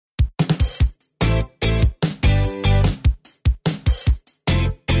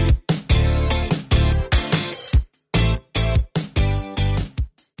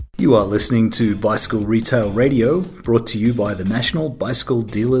You are listening to Bicycle Retail Radio, brought to you by the National Bicycle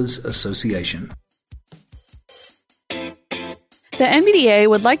Dealers Association. The NBDA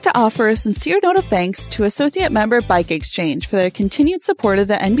would like to offer a sincere note of thanks to associate member Bike Exchange for their continued support of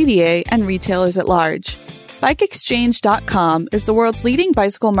the NBDA and retailers at large. BikeExchange.com is the world's leading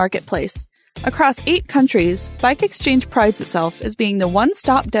bicycle marketplace. Across 8 countries, Bike Exchange prides itself as being the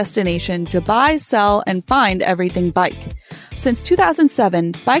one-stop destination to buy, sell, and find everything bike. Since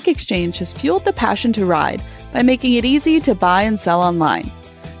 2007, Bike Exchange has fueled the passion to ride by making it easy to buy and sell online.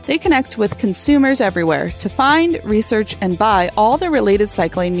 They connect with consumers everywhere to find, research, and buy all their related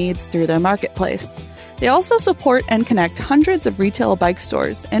cycling needs through their marketplace. They also support and connect hundreds of retail bike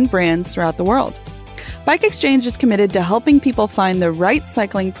stores and brands throughout the world. Bike Exchange is committed to helping people find the right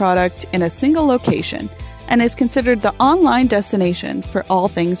cycling product in a single location and is considered the online destination for all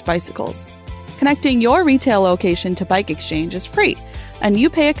things bicycles. Connecting your retail location to Bike Exchange is free, and you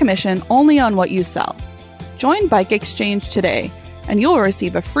pay a commission only on what you sell. Join Bike Exchange today, and you'll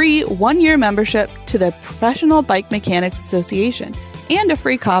receive a free 1-year membership to the Professional Bike Mechanics Association and a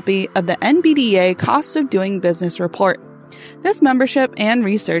free copy of the NBDA Cost of Doing Business Report. This membership and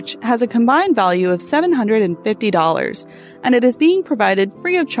research has a combined value of $750, and it is being provided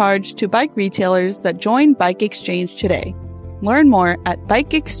free of charge to bike retailers that join Bike Exchange today. Learn more at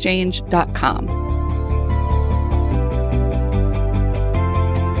bikeexchange.com.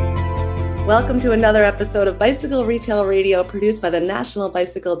 Welcome to another episode of Bicycle Retail Radio produced by the National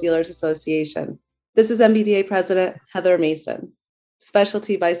Bicycle Dealers Association. This is NBDA President Heather Mason.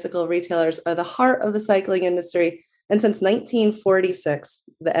 Specialty bicycle retailers are the heart of the cycling industry, and since 1946,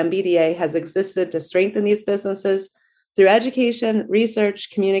 the NBDA has existed to strengthen these businesses through education, research,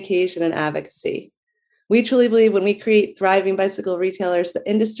 communication, and advocacy. We truly believe when we create thriving bicycle retailers, the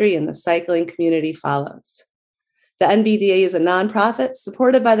industry and the cycling community follows. The NBDA is a nonprofit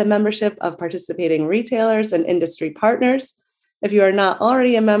supported by the membership of participating retailers and industry partners. If you are not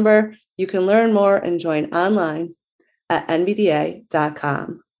already a member, you can learn more and join online at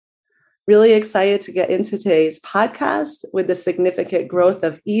nbda.com. Really excited to get into today's podcast with the significant growth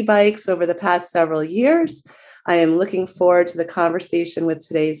of e-bikes over the past several years. I am looking forward to the conversation with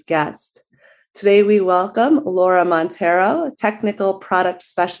today's guest. Today, we welcome Laura Montero, Technical Product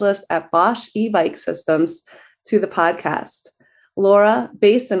Specialist at Bosch E-Bike Systems, to the podcast. Laura,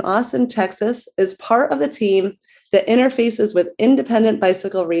 based in Austin, Texas, is part of the team that interfaces with independent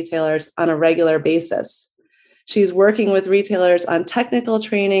bicycle retailers on a regular basis. She's working with retailers on technical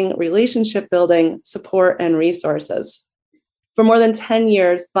training, relationship building, support, and resources. For more than 10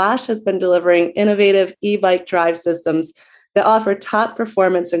 years, Bosch has been delivering innovative e-bike drive systems that offer top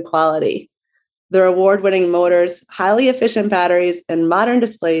performance and quality. Their award-winning motors, highly efficient batteries, and modern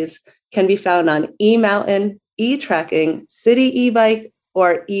displays can be found on e-mountain, e-trekking, city e-bike,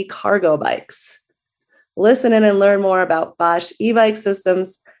 or e-cargo bikes. Listen in and learn more about Bosch e-bike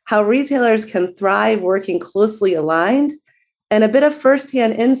systems, how retailers can thrive working closely aligned, and a bit of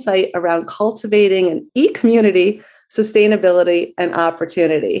firsthand insight around cultivating an e-community, sustainability, and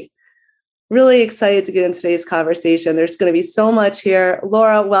opportunity. Really excited to get into today's conversation. There's going to be so much here.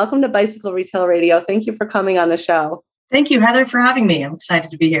 Laura, welcome to Bicycle Retail Radio. Thank you for coming on the show. Thank you, Heather, for having me. I'm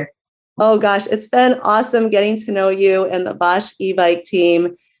excited to be here. Oh gosh, it's been awesome getting to know you and the Bosch e-bike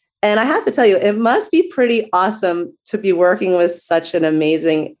team. And I have to tell you, it must be pretty awesome to be working with such an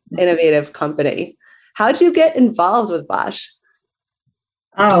amazing, innovative company. How did you get involved with Bosch?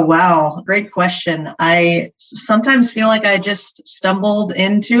 Oh, wow. Great question. I sometimes feel like I just stumbled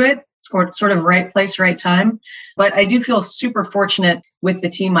into it. Sort of right place, right time. But I do feel super fortunate with the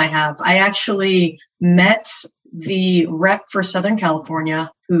team I have. I actually met the rep for Southern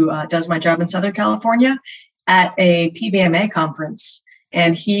California, who does my job in Southern California, at a PBMA conference.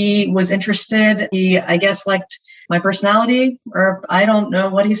 And he was interested. He, I guess, liked my personality, or I don't know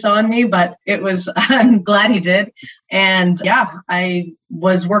what he saw in me, but I'm glad he did. And yeah, I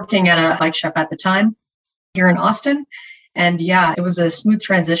was working at a bike shop at the time here in Austin. And yeah, it was a smooth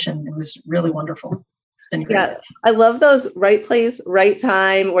transition. It was really wonderful. It's been great. Yeah, I love those right place, right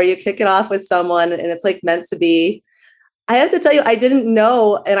time where you kick it off with someone and it's like meant to be. I have to tell you, I didn't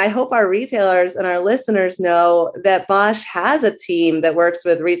know, and I hope our retailers and our listeners know that Bosch has a team that works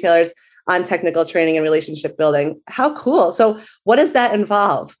with retailers on technical training and relationship building. How cool. So what does that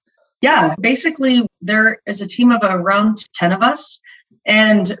involve? Yeah, basically there is a team of around 10 of us.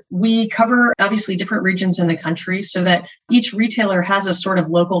 And we cover obviously different regions in the country so that each retailer has a sort of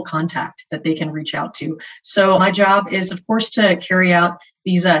local contact that they can reach out to. So my job is, of course, to carry out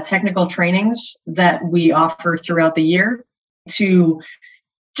these technical trainings that we offer throughout the year to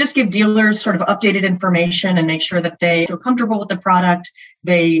just give dealers sort of updated information and make sure that they feel comfortable with the product.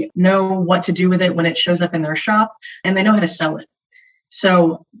 They know what to do with it when it shows up in their shop, and they know how to sell it.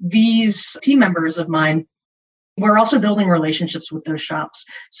 So these team members of mine, we're also building relationships with those shops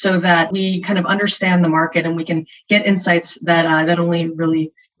so that we kind of understand the market and we can get insights that only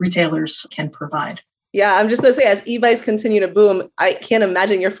really retailers can provide. Yeah, I'm just going to say, as e-bikes continue to boom, I can't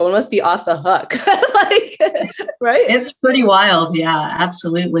imagine your phone must be off the hook. Right? It's pretty wild. Yeah,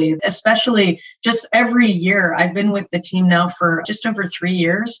 absolutely. Especially just every year. I've been with the team now for just over 3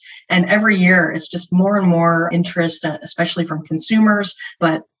 years. And every year it's just more and more interest, especially from consumers,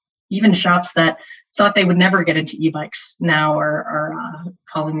 but even shops that thought they would never get into e-bikes now are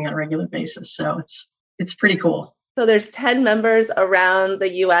calling me on a regular basis. So it's pretty cool. So there's 10 members around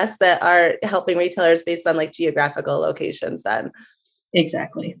the US that are helping retailers based on like geographical locations then.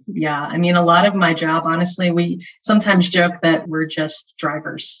 Exactly. Yeah. I mean, a lot of my job, honestly, we sometimes joke that we're just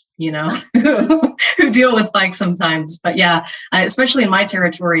drivers, who deal with bikes sometimes. But yeah, especially in my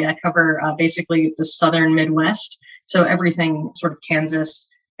territory, I cover basically the southern Midwest. So everything sort of Kansas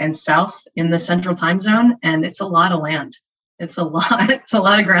and south in the central time zone. And it's a lot of land. It's a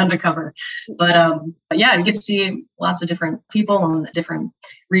lot of ground to cover. But yeah, you get to see lots of different people in different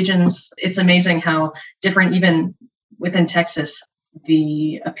regions. It's amazing how different, even within Texas,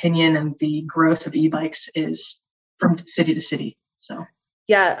 the opinion and the growth of e-bikes is from city to city. So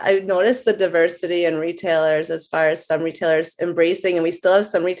yeah, I've noticed the diversity in retailers as far as some retailers embracing, and we still have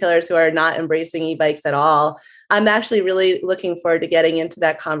some retailers who are not embracing e-bikes at all. I'm actually really looking forward to getting into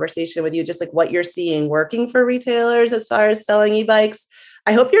that conversation with you, just like what you're seeing working for retailers as far as selling e-bikes.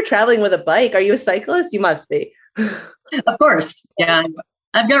 I hope you're traveling with a bike. Are you a cyclist? You must be. Of course. Yeah.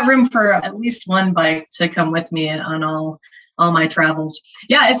 I've got room for at least one bike to come with me on all my travels.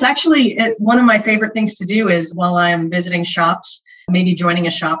 Yeah, it's actually one of my favorite things to do is while I'm visiting shops, maybe joining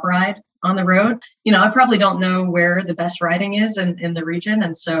a shop ride on the road. I probably don't know where the best riding is in the region.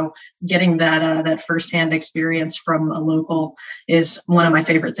 And so getting that firsthand experience from a local is one of my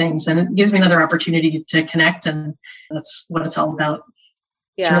favorite things. And it gives me another opportunity to connect. And that's what it's all about.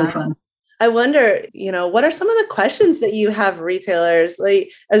 It's really fun. I wonder, what are some of the questions that you have retailers?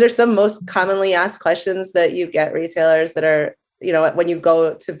 Like, is there some most commonly asked questions that you get retailers that are, when you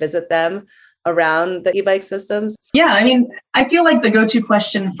go to visit them around the e-bike systems? Yeah, I mean, I feel like the go-to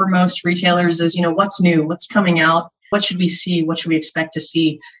question for most retailers is, what's new, what's coming out, what should we see, what should we expect to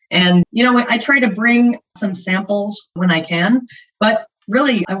see? And, I try to bring some samples when I can, but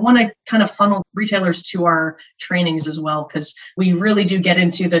really, I want to kind of funnel retailers to our trainings as well, because we really do get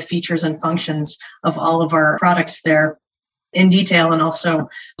into the features and functions of all of our products there in detail, and also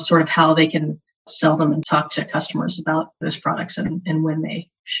sort of how they can sell them and talk to customers about those products and when they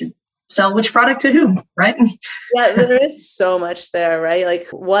should sell which product to whom, right? Yeah, there is so much there, right? Like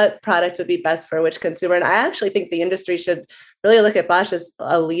what product would be best for which consumer. And I actually think the industry should really look at Bosch as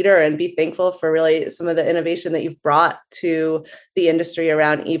a leader and be thankful for really some of the innovation that you've brought to the industry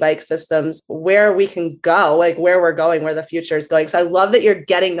around e-bike systems, where we can go, like where we're going, where the future is going. So I love that you're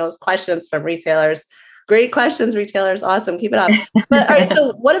getting those questions from retailers. Great questions, retailers. Awesome. Keep it up. But all right,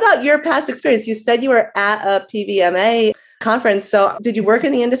 so what about your past experience? You said you were at a PVMA conference. So did you work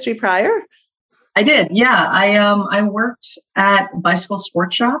in the industry prior? I did. Yeah. I worked at Bicycle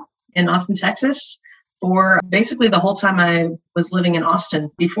Sports Shop in Austin, Texas for basically the whole time I was living in Austin.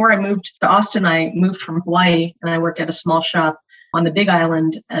 Before I moved to Austin, I moved from Hawaii and I worked at a small shop on the Big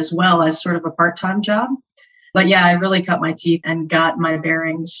Island as well as sort of a part-time job. But yeah, I really cut my teeth and got my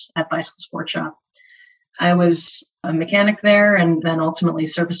bearings at Bicycle Sports Shop. I was a mechanic there and then ultimately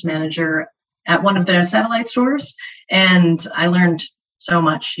service manager at one of the satellite stores. And I learned so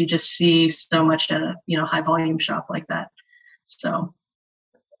much. You just see so much at a high volume shop like that. So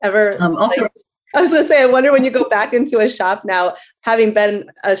also, I was going to say, I wonder when you go back into a shop now, having been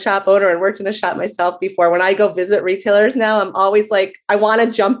a shop owner and worked in a shop myself before, when I go visit retailers now, I'm always like, I want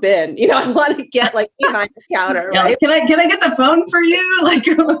to jump in, I want to get like behind the counter. Yeah, right? Can I get the phone for you? Like,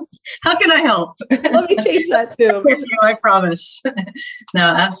 how can I help? Let me change that too. With you, I promise. No,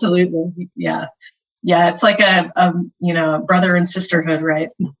 absolutely. Yeah. Yeah. It's like a brother and sisterhood, right?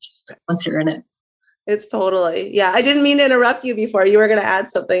 Just once you're in it. It's totally, yeah. I didn't mean to interrupt you before. You were going to add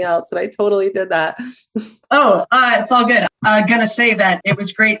something else, and I totally did that. It's all good. I'm going to say that it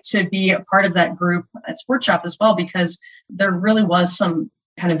was great to be a part of that group at Sports Shop as well, because there really was some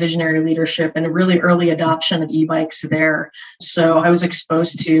kind of visionary leadership and a really early adoption of e-bikes there. So I was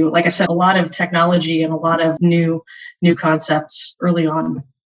exposed to, like I said, a lot of technology and a lot of new concepts early on.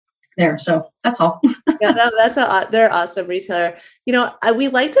 there. So that's all. Yeah, they're an awesome retailer. We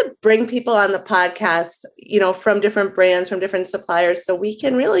like to bring people on the podcast, from different brands, from different suppliers, so we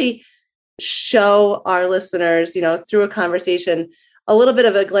can really show our listeners, through a conversation, a little bit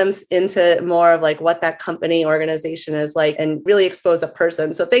of a glimpse into more of like what that company organization is like and really expose a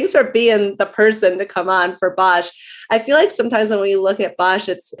person. So thanks for being the person to come on for Bosch. I feel like sometimes when we look at Bosch,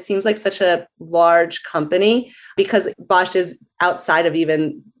 it seems like such a large company because Bosch is outside of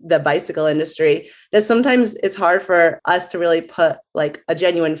even the bicycle industry, that sometimes it's hard for us to really put like a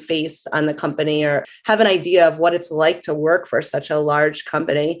genuine face on the company or have an idea of what it's like to work for such a large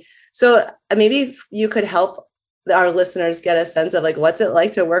company. So maybe if you could help our listeners get a sense of like, what's it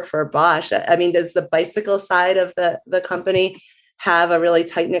like to work for Bosch? I mean, does the bicycle side of the company have a really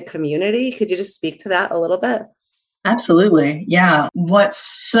tight-knit community? Could you just speak to that a little bit? Absolutely. Yeah. What's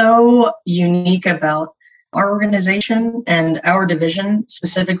so unique about our organization and our division,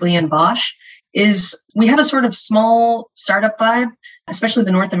 specifically in Bosch, is we have a sort of small startup vibe, especially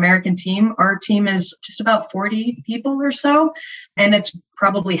the North American team. Our team is just about 40 people or so, and it's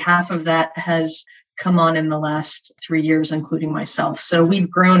probably half of that has come on in the last 3 years, including myself. So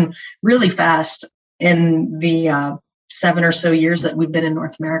we've grown really fast in the 7 or so years that we've been in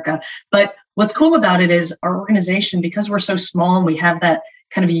North America. But what's cool about it is our organization, because we're so small and we have that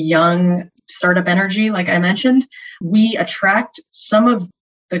kind of young startup energy, like I mentioned, we attract some of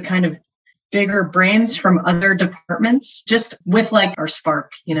the kind of bigger brains from other departments, just with like our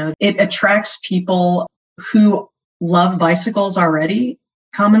spark. It attracts people who love bicycles already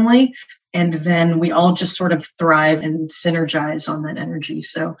commonly. And then we all just sort of thrive and synergize on that energy.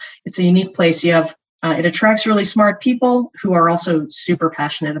 So it's a unique place. You have, it attracts really smart people who are also super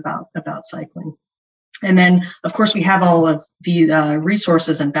passionate about cycling. And then, of course, we have all of the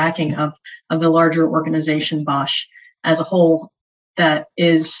resources and backing of the larger organization, Bosch, as a whole, that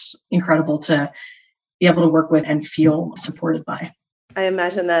is incredible to be able to work with and feel supported by. I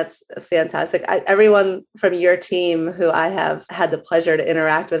imagine that's fantastic. Everyone from your team who I have had the pleasure to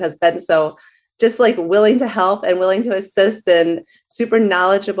interact with has been so just like willing to help and willing to assist and super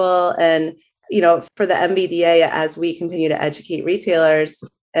knowledgeable. And, for the NBDA, as we continue to educate retailers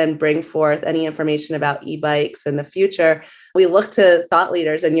and bring forth any information about e-bikes in the future, we look to thought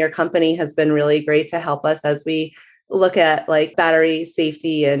leaders, and your company has been really great to help us as we look at like battery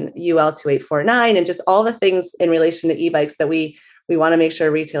safety and UL 2849 and just all the things in relation to e-bikes that we want to make sure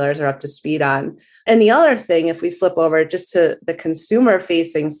retailers are up to speed on. And the other thing, if we flip over just to the consumer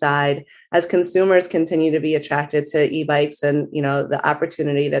facing side, as consumers continue to be attracted to e-bikes and, the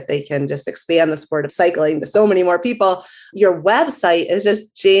opportunity that they can just expand the sport of cycling to so many more people, your website is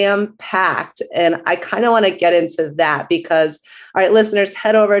just jam packed. And I kind of want to get into that because, all right, listeners,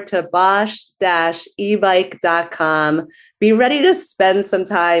 head over to bosch-ebike.com. Be ready to spend some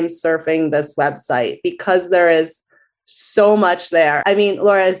time surfing this website because there is so much there. I mean,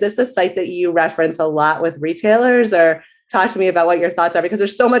 Laura, is this a site that you reference a lot with retailers, or talk to me about what your thoughts are, because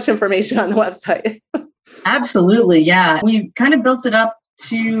there's so much information on the website. Absolutely. Yeah. We kind of built it up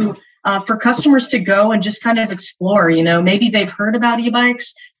to for customers to go and just kind of explore, maybe they've heard about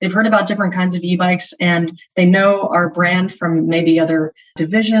e-bikes, they've heard about different kinds of e-bikes, and they know our brand from maybe other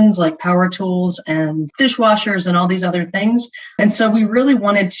divisions like power tools and dishwashers and all these other things. And so we really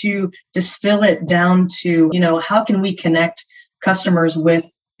wanted to distill it down to, how can we connect customers with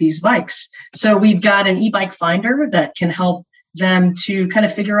these bikes? So we've got an e-bike finder that can help them to kind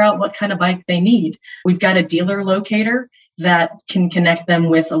of figure out what kind of bike they need. We've got a dealer locator that can connect them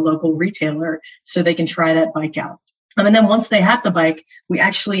with a local retailer so they can try that bike out. And then once they have the bike, we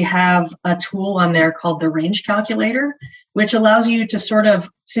actually have a tool on there called the range calculator, which allows you to sort of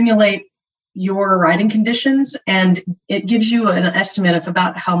simulate your riding conditions, and it gives you an estimate of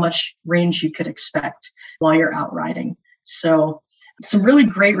about how much range you could expect while you're out riding. So some really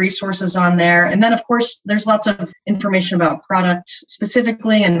great resources on there. And then, of course, there's lots of information about product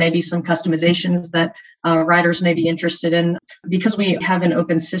specifically and maybe some customizations that riders may be interested in. Because we have an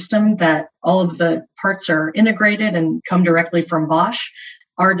open system that all of the parts are integrated and come directly from Bosch,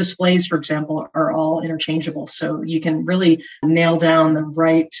 our displays, for example, are all interchangeable. So you can really nail down the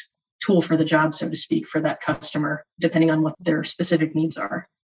right tool for the job, so to speak, for that customer, depending on what their specific needs are.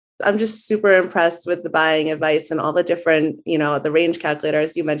 I'm just super impressed with the buying advice and all the different, the range calculator,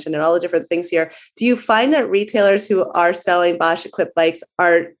 as you mentioned, and all the different things here. Do you find that retailers who are selling Bosch equipped bikes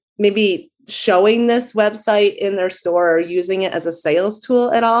are maybe showing this website in their store or using it as a sales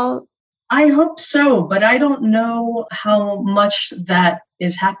tool at all? I hope so, but I don't know how much that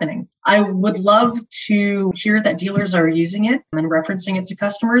is happening. I would love to hear that dealers are using it and referencing it to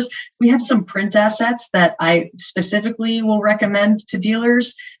customers. We have some print assets that I specifically will recommend to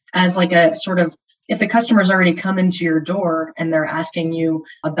dealers as like a sort of, if the customer's already come into your door and they're asking you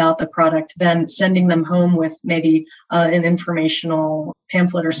about the product, then sending them home with maybe an informational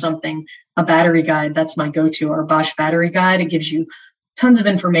pamphlet or something, a battery guide, that's my go-to, our Bosch battery guide. It gives you tons of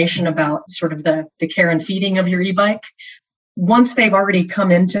information about sort of the care and feeding of your e-bike. Once they've already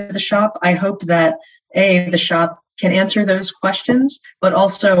come into the shop, I hope that the shop can answer those questions, but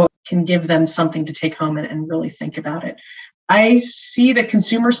also can give them something to take home and really think about it. I see the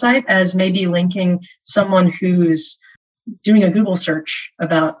consumer site as maybe linking someone who's doing a Google search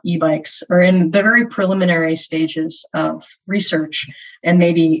about e-bikes or in the very preliminary stages of research and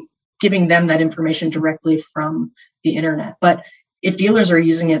maybe giving them that information directly from the internet. But if dealers are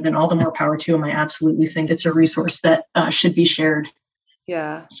using it, then all the more power to them. I absolutely think it's a resource that should be shared.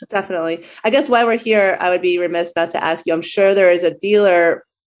 Yeah, definitely. I guess while we're here, I would be remiss not to ask you, I'm sure there is a dealer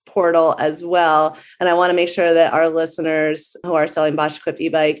portal as well. And I want to make sure that our listeners who are selling Bosch equipped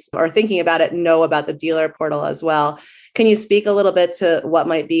e-bikes or thinking about it know about the dealer portal as well. Can you speak a little bit to what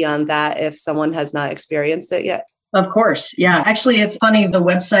might be on that if someone has not experienced it yet? Of course. Yeah. Actually, it's funny. The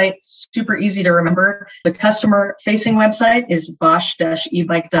website's super easy to remember. The customer facing website is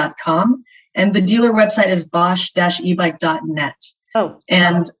bosch-ebike.com and the dealer website is bosch-ebike.net. Oh,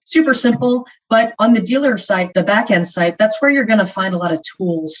 and super simple. But on the dealer site, the backend site, that's where you're going to find a lot of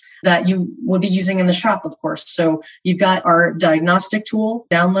tools that you will be using in the shop, of course. So you've got our diagnostic tool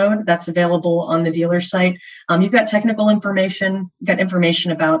download that's available on the dealer site. You've got technical information, you've got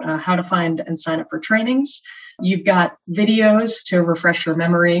information about how to find and sign up for trainings. You've got videos to refresh your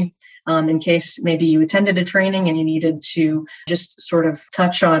memory in case maybe you attended a training and you needed to just sort of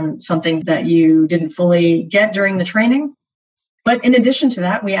touch on something that you didn't fully get during the training. But in addition to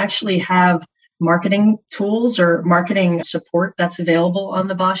that, we actually have marketing tools or marketing support that's available on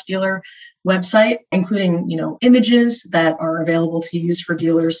the Bosch dealer website, including, images that are available to use for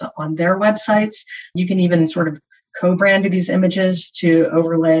dealers on their websites. You can even sort of co-brand these images to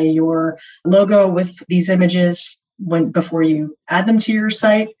overlay your logo with these images before you add them to your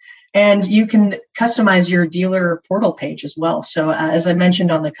site. And you can customize your dealer portal page as well. So as I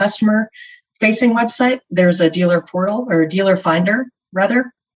mentioned on the customer facing website, there's a dealer portal or a dealer finder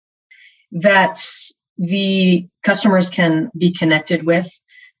rather that the customers can be connected with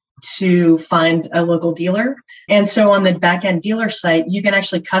to find a local dealer. And so on the backend dealer site, you can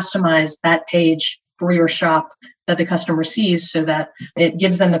actually customize that page for your shop that the customer sees so that it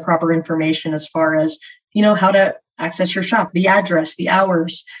gives them the proper information as far as, how to access your shop, the address, the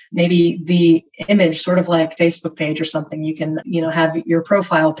hours, maybe the image, sort of like Facebook page or something. You can, have your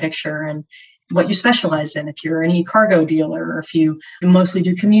profile picture and what you specialize in. If you're an e-cargo dealer or if you mostly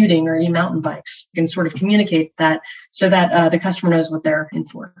do commuting or e-mountain bikes, you can sort of communicate that so that the customer knows what they're in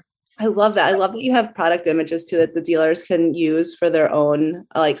for. I love that. I love that you have product images too that the dealers can use for their own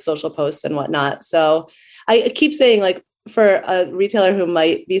like social posts and whatnot. So I keep saying like for a retailer who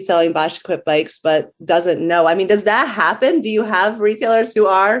might be selling Bosch equipped bikes but doesn't know. I mean, does that happen? Do you have retailers who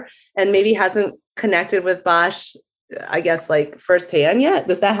are and maybe hasn't connected with Bosch, I guess, like firsthand yet?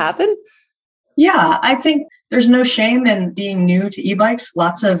 Does that happen? Yeah, I think there's no shame in being new to e-bikes.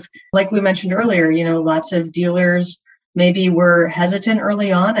 Lots of, like we mentioned earlier, lots of dealers maybe were hesitant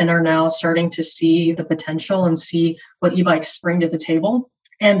early on and are now starting to see the potential and see what e-bikes bring to the table.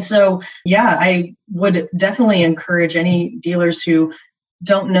 And so, yeah, I would definitely encourage any dealers who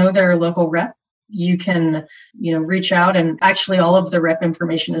don't know their local rep. You can, reach out, and actually all of the rep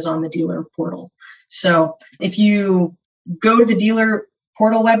information is on the dealer portal. So if you go to the dealer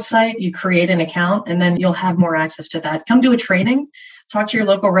portal website, you create an account, and then you'll have more access to that. Come to a training, talk to your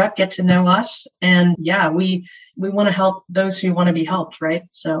local rep, get to know us. And yeah, we want to help those who want to be helped, right?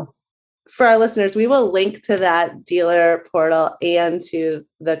 So for our listeners, we will link to that dealer portal and to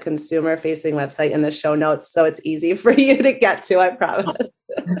the consumer facing website in the show notes. So it's easy for you to get to, I promise.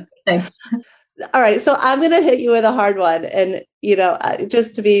 Thanks. All right. So I'm going to hit you with a hard one. And,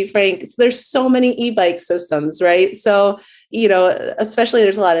 just to be frank, there's so many e-bike systems, right? So, especially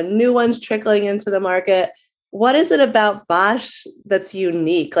there's a lot of new ones trickling into the market. What is it about Bosch that's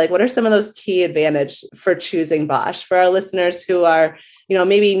unique? Like, what are some of those key advantages for choosing Bosch for our listeners who are,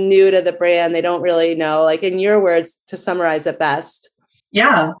 maybe new to the brand? They don't really know, like in your words, to summarize it best.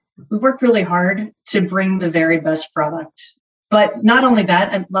 Yeah, we work really hard to bring the very best product. But not only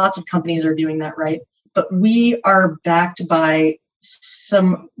that, and lots of companies are doing that, right? But we are backed by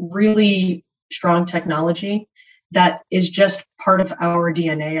some really strong technology that is just part of our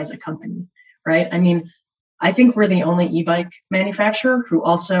DNA as a company, right? I mean, I think we're the only e-bike manufacturer who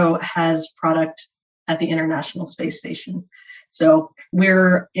also has product at the International Space Station. So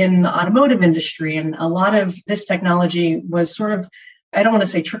we're in the automotive industry, and a lot of this technology was sort of I don't want to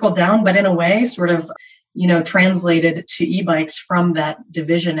say trickle down, but in a way sort of, translated to e-bikes from that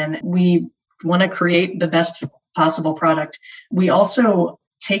division. And we want to create the best possible product. We also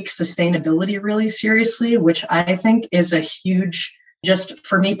take sustainability really seriously, which I think is a huge, just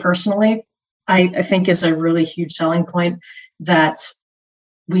for me personally, I think is a really huge selling point that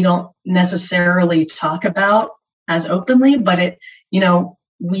we don't necessarily talk about as openly, but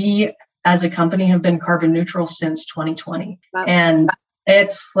we as a company have been carbon neutral since 2020. Wow. And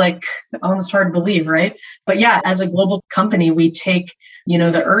it's like almost hard to believe, right? But yeah, as a global company, we take,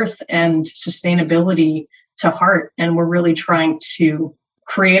 the earth and sustainability to heart. And we're really trying to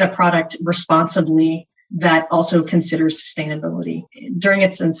create a product responsibly that also considers sustainability during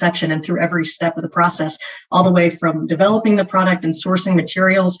its inception and through every step of the process, all the way from developing the product and sourcing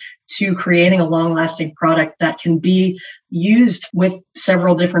materials to creating a long-lasting product that can be used with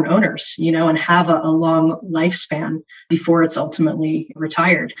several different owners, and have a long lifespan before it's ultimately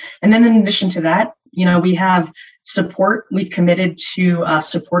retired. And then in addition to that, we have support. We've committed to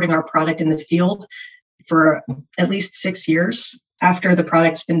supporting our product in the field for at least 6 years after the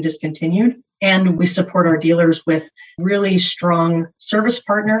product's been discontinued. And we support our dealers with really strong service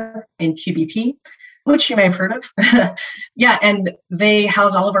partner in QBP, which you may have heard of. Yeah, and they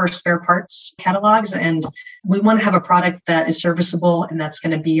house all of our spare parts catalogs. And we want to have a product that is serviceable and that's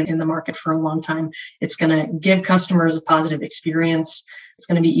going to be in the market for a long time. It's going to give customers a positive experience. It's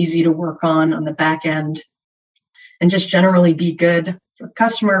going to be easy to work on the back end, and just generally be good for the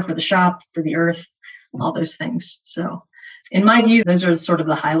customer, for the shop, for the earth, all those things. So in my view, those are sort of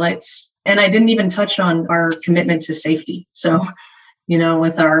the highlights. And I didn't even touch on our commitment to safety. So,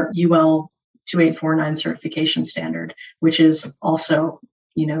 with our UL 2849 certification standard, which is also,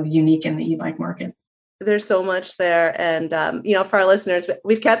 unique in the e-bike market. There's so much there. And, for our listeners,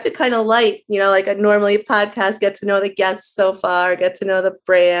 we've kept it kind of light, like a normally podcast, get to know the guests so far, get to know the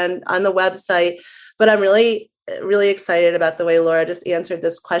brand on the website. But I'm really, really excited about the way Laura just answered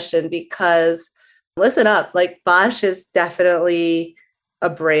this question, because listen up, like Bosch is definitely a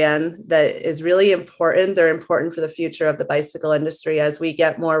brand that is really important. They're important for the future of the bicycle industry as we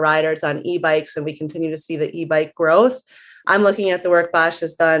get more riders on e-bikes and we continue to see the e-bike growth. I'm looking at the work Bosch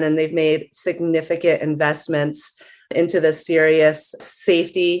has done, and they've made significant investments into the serious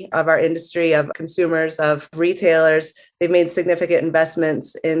safety of our industry, of consumers, of retailers. They've made significant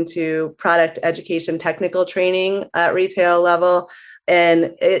investments into product education, technical training at retail level,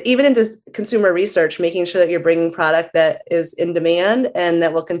 and even into consumer research, making sure that you're bringing product that is in demand and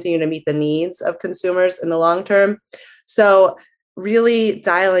that will continue to meet the needs of consumers in the long term. So really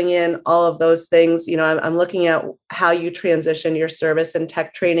dialing in all of those things. I'm looking at how you transition your service and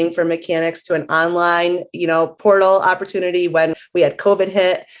tech training for mechanics to an online, portal opportunity when we had COVID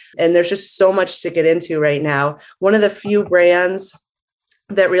hit. And there's just so much to get into right now. One of the few brands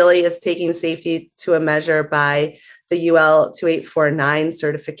that really is taking safety to a measure by the UL 2849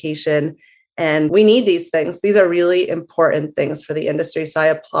 certification. And we need these things. These are really important things for the industry. So I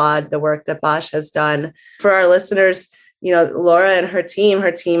applaud the work that Bosch has done. For our listeners, Laura and her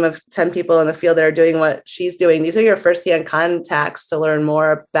team of 10 people in the field that are doing what she's doing, these are your firsthand contacts to learn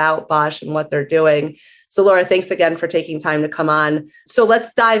more about Bosch and what they're doing. So Laura, thanks again for taking time to come on. So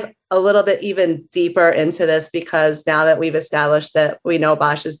let's dive a little bit even deeper into this, because now that we've established that we know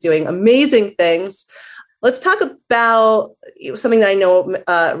Bosch is doing amazing things, let's talk about something that I know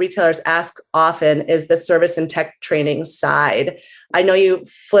retailers ask often is the service and tech training side. I know you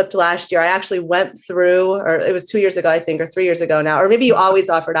flipped last year. I actually went through, or it was 2 years ago, I think, or 3 years ago now, or maybe you always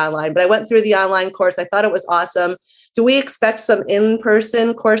offered online, but I went through the online course. I thought it was awesome. Do we expect some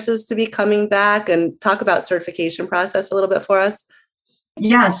in-person courses to be coming back? And talk about certification process a little bit for us?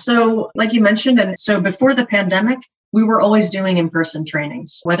 Yeah. So like you mentioned, and so before the pandemic, we were always doing in-person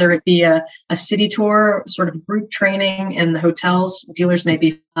trainings, whether it be a city tour, sort of group training in the hotels. Dealers may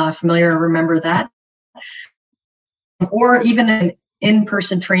be familiar or remember that. Or even an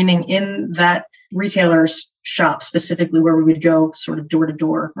in-person training in that retailer's shop, specifically where we would go sort of door to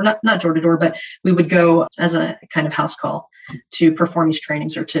door, or not door to door, but we would go as a kind of house call to perform these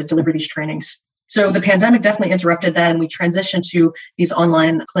trainings or to deliver these trainings. So the pandemic definitely interrupted that, and we transitioned to these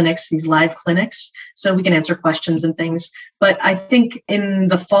online clinics, these live clinics, so we can answer questions and things. But I think in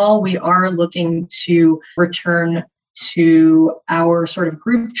the fall, we are looking to return to our sort of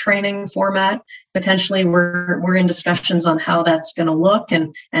group training format. Potentially, we're in discussions on how that's going to look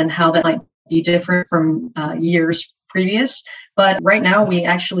and how that might be different from years previous. But right now, we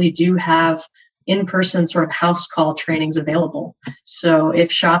actually do have in-person sort of house call trainings available. So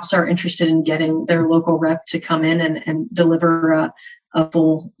if shops are interested in getting their local rep to come in and deliver a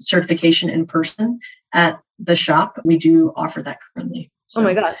full certification in person at the shop, we do offer that currently. So, oh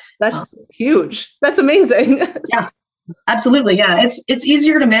my gosh, that's huge. That's amazing. Yeah, absolutely. Yeah, it's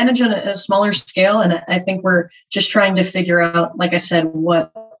easier to manage on a smaller scale. And I think we're just trying to figure out, like I said,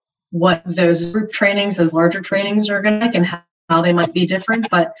 what those group trainings, those larger trainings are going to like and how they might be different.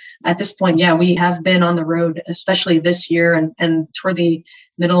 But at this point, yeah, we have been on the road, especially this year and toward the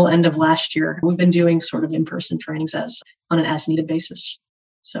middle end of last year. We've been doing sort of in-person trainings on an as-needed basis.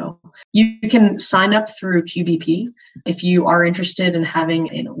 So you can sign up through QBP if you are interested in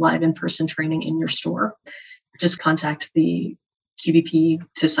having a live in-person training in your store. Just contact the QBP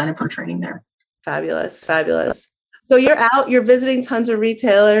to sign up for training there. Fabulous. So you're out, you're visiting tons of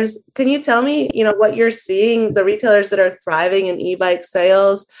retailers. Can you tell me, what you're seeing, the retailers that are thriving in e-bike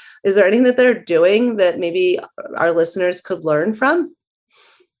sales? Is there anything that they're doing that maybe our listeners could learn from?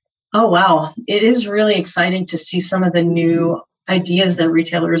 Oh, wow. It is really exciting to see some of the new ideas that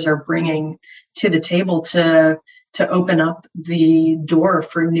retailers are bringing to the table to open up the door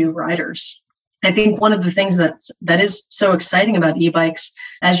for new riders. I think one of the things that is so exciting about e-bikes,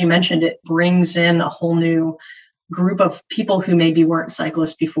 as you mentioned, it brings in a whole new group of people who maybe weren't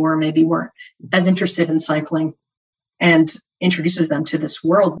cyclists before, maybe weren't as interested in cycling, and introduces them to this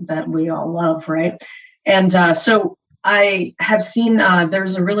world that we all love, right? And so I have seen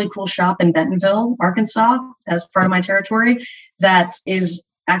there's a really cool shop in Bentonville, Arkansas, as part of my territory, that is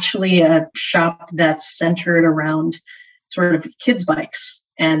actually a shop that's centered around sort of kids' bikes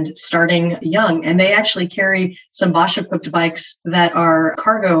and starting young. And they actually carry some Bosch-equipped bikes that are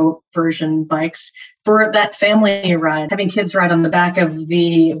cargo version bikes for that family ride, having kids ride on the back of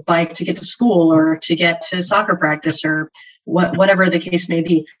the bike to get to school or to get to soccer practice or whatever the case may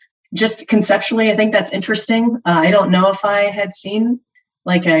be. Just conceptually, I think that's interesting. I don't know if I had seen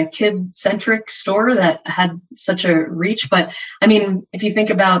like a kid-centric store that had such a reach, but I mean, if you think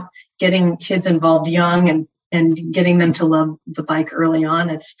about getting kids involved young and getting them to love the bike early on,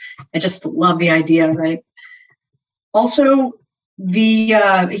 I just love the idea, right? Also, the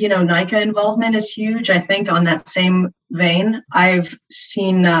NICA involvement is huge. I think on that same vein, I've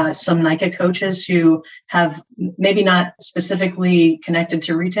seen some NICA coaches who have maybe not specifically connected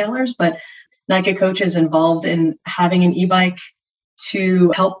to retailers, but NICA coaches involved in having an e-bike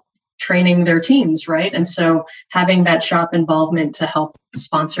to help training their teams, right? And so having that shop involvement to help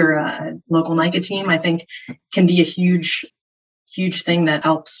sponsor a local NICA team, I think can be a huge thing that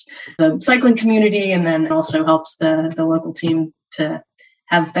helps the cycling community and then also helps the local team to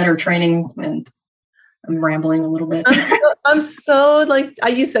have better training. And I'm rambling a little bit. I'm so like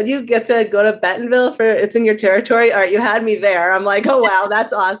you said, you get to go to Bentonville it's in your territory. All right, you had me there. I'm like, oh wow,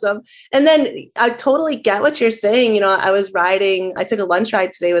 that's awesome. And then I totally get what you're saying. I took a lunch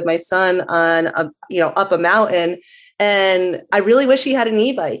ride today with my son on up a mountain, and I really wish he had an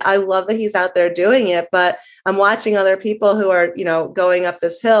e-bike. I love that he's out there doing it, but I'm watching other people who are, going up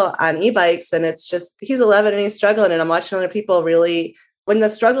this hill on e-bikes, and it's just, he's 11 and he's struggling. And I'm watching other people really, when the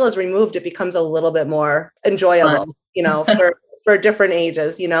struggle is removed, it becomes a little bit more enjoyable, for different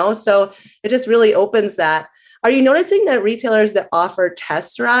ages, so it just really opens that. Are you noticing that retailers that offer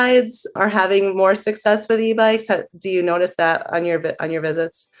test rides are having more success with e-bikes? Do you notice that on your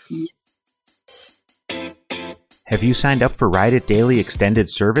visits? Have you signed up for Ride It Daily Extended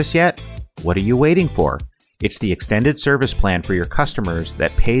Service yet? What are you waiting for? It's the extended service plan for your customers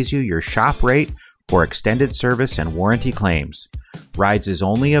that pays you your shop rate for extended service and warranty claims. Rides is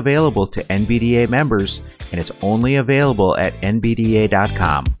only available to NBDA members, and it's only available at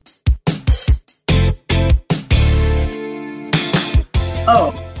nbda.com.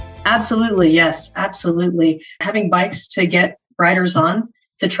 Oh, absolutely. Yes, absolutely. Having bikes to get riders on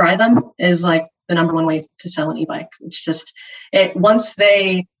to try them is like the number one way to sell an e-bike. It's just, once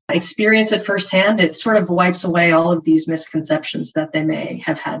they experience it firsthand, it sort of wipes away all of these misconceptions that they may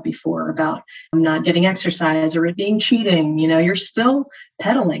have had before about not getting exercise or it being cheating. You're still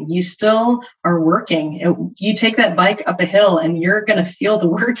pedaling. You still are working. You take that bike up a hill and you're going to feel the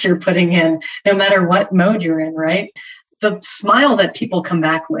work you're putting in no matter what mode you're in, right? The smile that people come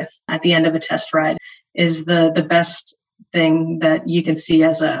back with at the end of a test ride is the best thing that you can see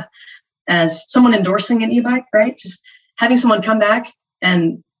as someone endorsing an e-bike, right? Just having someone come back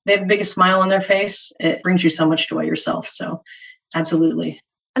and they have the biggest smile on their face, it brings you so much joy yourself. So absolutely.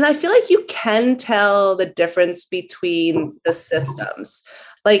 And I feel like you can tell the difference between the systems.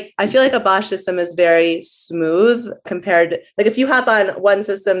 Like, I feel like a Bosch system is very smooth compared to, like, if you hop on one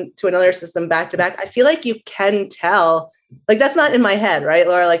system to another system back to back, I feel like you can tell, like, that's not in my head, right,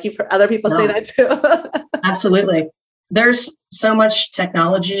 Laura? Like, you've heard other people say that too. Absolutely. There's so much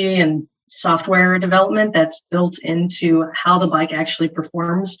technology and software development that's built into how the bike actually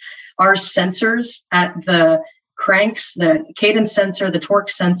performs our sensors at the cranks, the cadence sensor, the torque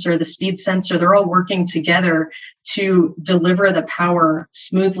sensor, the speed sensor, they're all working together to deliver the power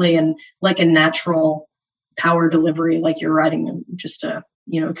smoothly and like a natural power delivery, like you're riding just a,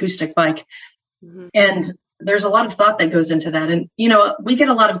 acoustic bike. Mm-hmm. And there's a lot of thought that goes into that. And, we get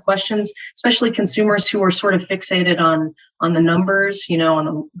a lot of questions, especially consumers who are sort of fixated on the numbers,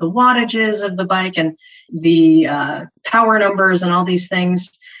 on the wattages of the bike and the power numbers and all these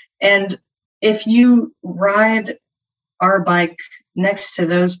things. And if you ride our bike next to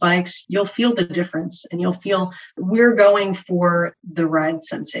those bikes, you'll feel the difference and you'll feel we're going for the ride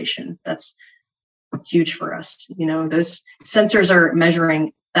sensation. That's huge for us. Those sensors are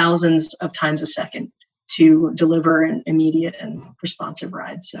measuring thousands of times a second to deliver an immediate and responsive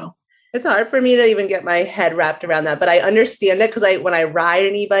ride. So it's hard for me to even get my head wrapped around that, but I understand it because when I ride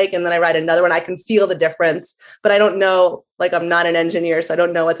an e-bike and then I ride another one, I can feel the difference, but I don't know, I'm not an engineer, so I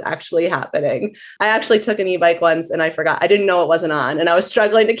don't know what's actually happening. I actually took an e-bike once and I forgot. I didn't know it wasn't on and I was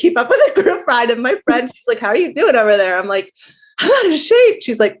struggling to keep up with a group ride. And my friend, she's like, how are you doing over there? I'm like, I'm out of shape.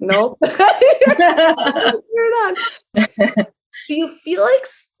 She's like, nope. You're not. Do you feel like,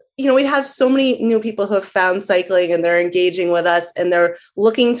 we have so many new people who have found cycling and they're engaging with us and they're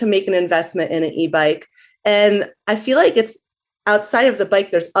looking to make an investment in an e-bike. And I feel like it's outside of the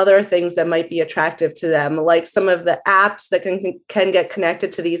bike, there's other things that might be attractive to them, like some of the apps that can get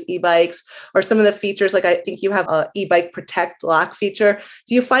connected to these e-bikes or some of the features. Like I think you have a e-bike protect lock feature.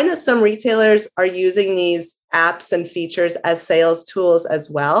 Do you find that some retailers are using these apps and features as sales tools as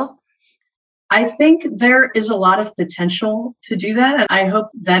well? I think there is a lot of potential to do that. And I hope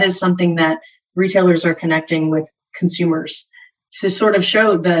that is something that retailers are connecting with consumers to sort of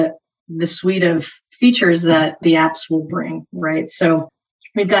show the suite of features that the apps will bring, right? So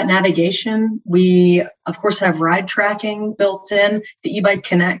we've got navigation. We, of course, have ride tracking built in. The eBike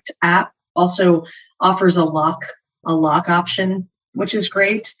Connect app also offers a lock option, which is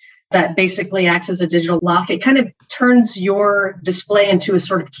great. That basically acts as a digital lock. It kind of turns your display into a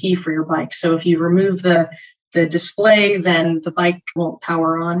sort of key for your bike. So if you remove the display, then the bike won't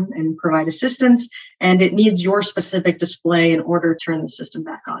power on and provide assistance. And it needs your specific display in order to turn the system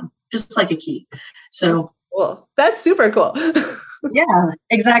back on, just like a key. So cool. That's super cool. Yeah,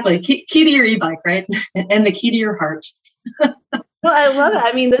 exactly. Key to your e-bike, right? And the key to your heart. Well, I love it.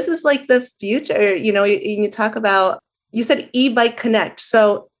 I mean, this is like the future. You talk about, you said eBike Connect.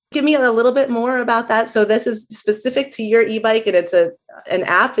 So give me a little bit more about that. So this is specific to your e-bike and it's an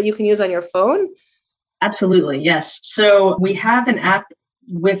app that you can use on your phone? Absolutely, yes. So we have an app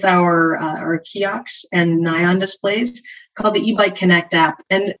with our kiosks and Nion displays called the eBike Connect app.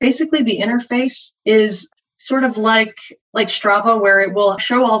 And basically the interface is sort of like Strava, where it will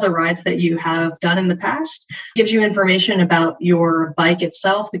show all the rides that you have done in the past, gives you information about your bike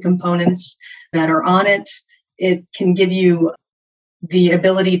itself, the components that are on it. It can give you the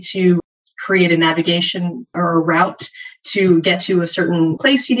ability to create a navigation or a route to get to a certain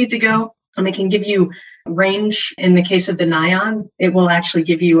place you need to go. And it can give you range. In the case of the Nion, it will actually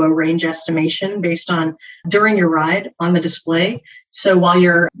give you a range estimation based on during your ride on the display. So while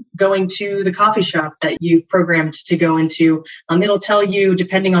you're going to the coffee shop that you programmed to go into, it'll tell you,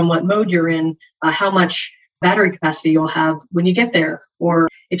 depending on what mode you're in, how much battery capacity you'll have when you get there. Or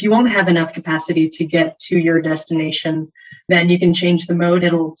if you won't have enough capacity to get to your destination, then you can change the mode.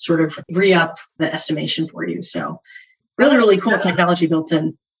 It'll sort of re-up the estimation for you. So really, really cool technology built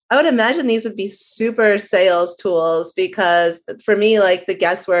in. I would imagine these would be super sales tools because for me, like the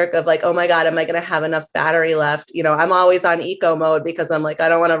guesswork of like, oh my God, am I going to have enough battery left? I'm always on eco mode because I'm like, I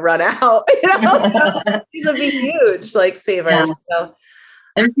don't want to run out. These would be huge, like savers. Yeah. So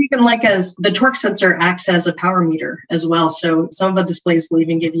there's even the torque sensor acts as a power meter as well. So some of the displays will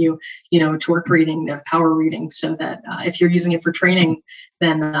even give you, a torque reading, a power reading, so that if you're using it for training,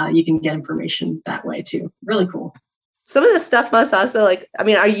 then you can get information that way too. Really cool. Some of this stuff must also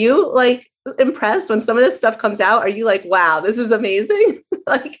are you impressed when some of this stuff comes out? Are you like, wow, this is amazing?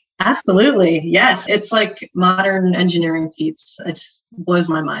 Absolutely. Yes. It's like modern engineering feats. It just blows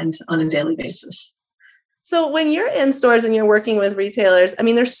my mind on a daily basis. So when you're in stores and you're working with retailers,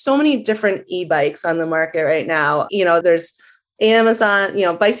 there's so many different e-bikes on the market right now. There's Amazon,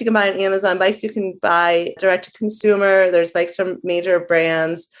 bikes you can buy on Amazon, bikes you can buy direct to consumer. There's bikes from major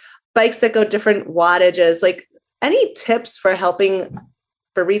brands, bikes that go different wattages. Any tips for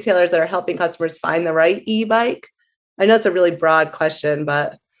retailers that are helping customers find the right e-bike? I know it's a really broad question,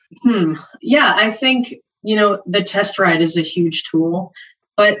 but. Yeah, I think, the test ride is a huge tool,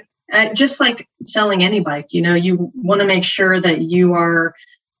 but just like selling any bike, you want to make sure that you are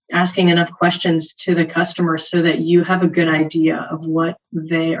asking enough questions to the customer so that you have a good idea of what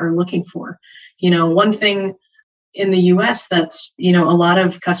they are looking for. One thing in the US that's, a lot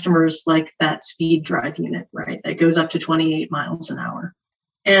of customers like that speed drive unit, right? That goes up to 28 miles an hour.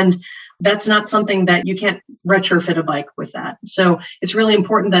 And that's not something that you can't retrofit a bike with that. So it's really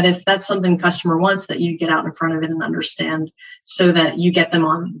important that if that's something the customer wants, that you get out in front of it and understand so that you get them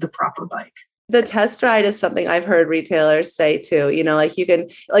on the proper bike. The test ride is something I've heard retailers say too, like you can,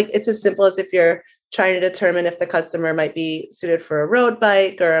 it's as simple as if you're trying to determine if the customer might be suited for a road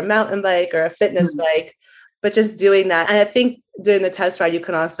bike or a mountain bike or a fitness bike, but just doing that. And I think during the test ride, you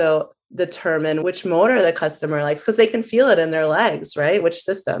can also determine which motor the customer likes because they can feel it in their legs, right? Which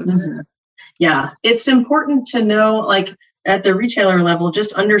systems. Mm-hmm. Yeah, it's important to know, at the retailer level,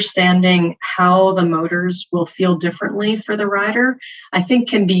 just understanding how the motors will feel differently for the rider, I think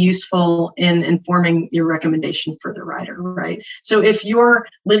can be useful in informing your recommendation for the rider, right? So if you're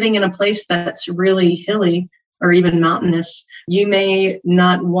living in a place that's really hilly or even mountainous, you may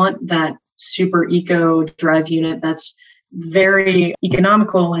not want that super eco drive unit that's very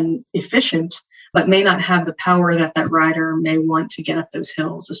economical and efficient, but may not have the power that rider may want to get up those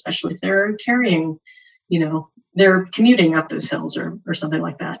hills, especially if they're carrying, they're commuting up those hills or something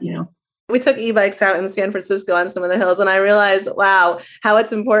like that, We took e-bikes out in San Francisco on some of the hills, and I realized, wow, how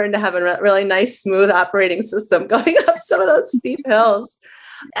it's important to have a really nice, smooth operating system going up some of those steep hills.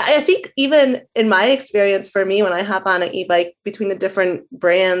 I think even in my experience, for me, when I hop on an e-bike between the different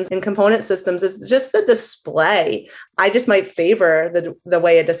brands and component systems, is just the display. I just might favor the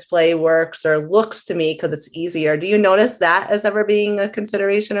way a display works or looks to me because it's easier. Do you notice that as ever being a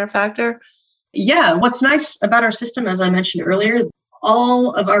consideration or factor? Yeah. What's nice about our system, as I mentioned earlier,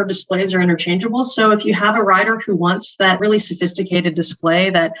 all of our displays are interchangeable. So if you have a rider who wants that really sophisticated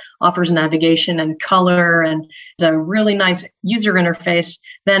display that offers navigation and color and a really nice user interface,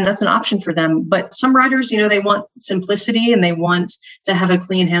 then that's an option for them. But some riders, they want simplicity and they want to have a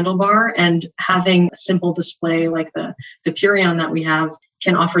clean handlebar, and having a simple display like the Purion that we have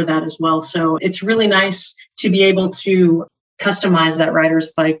can offer that as well. So it's really nice to be able to customize that rider's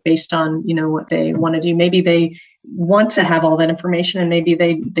bike based on, what they want to do. Maybe they want to have all that information, and maybe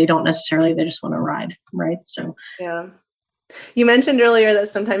they don't necessarily, they just want to ride, right? So, yeah. You mentioned earlier that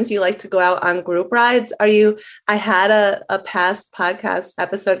sometimes you like to go out on group rides. I had a past podcast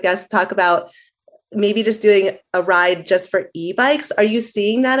episode guest talk about maybe just doing a ride just for e-bikes. Are you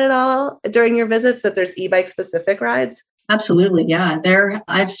seeing that at all during your visits, that there's e-bike specific rides? Absolutely. Yeah.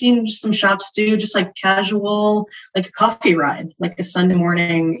 I've seen some shops do just like casual, like a coffee ride, like a Sunday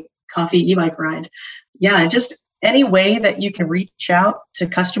morning coffee e-bike ride. Yeah. Just any way that you can reach out to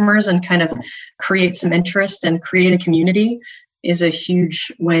customers and kind of create some interest and create a community is a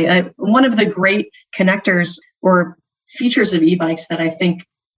huge way. One of the great connectors or features of e-bikes that I think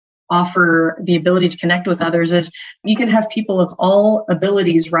offer the ability to connect with others is you can have people of all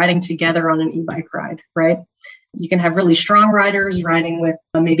abilities riding together on an e-bike ride, right? You can have really strong riders riding with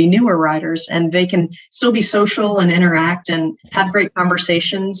maybe newer riders, and they can still be social and interact and have great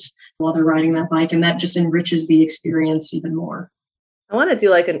conversations while they're riding that bike. And that just enriches the experience even more. I want to do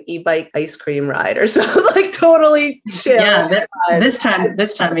like an e-bike ice cream ride or something, like totally chill. Yeah, this time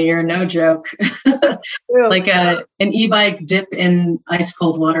of year, no joke. Like an e-bike dip in ice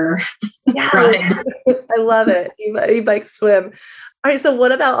cold water. Yeah, ride. I love it. E-bike swim. All right. So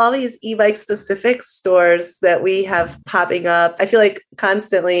what about all these e-bike specific stores that we have popping up? I feel like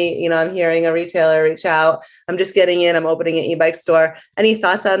constantly, I'm hearing a retailer reach out. I'm just getting in. I'm opening an e-bike store. Any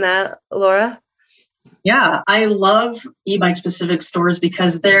thoughts on that, Laura? Yeah, I love e-bike specific stores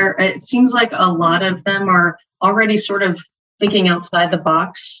because it seems like a lot of them are already sort of thinking outside the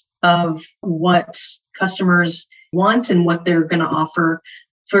box of what customers want and what they're going to offer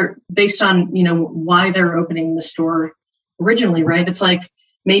based on, why they're opening the store originally, right? It's like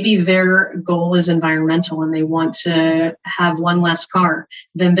maybe their goal is environmental and they want to have one less car.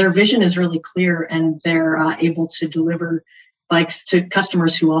 Then their vision is really clear and they're able to deliver bikes to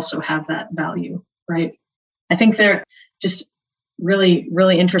customers who also have that value, right? I think they're just really,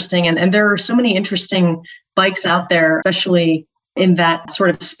 really interesting. And there are so many interesting bikes out there, especially in that sort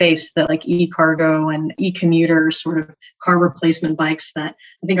of space, that like e-cargo and e-commuter sort of car replacement bikes that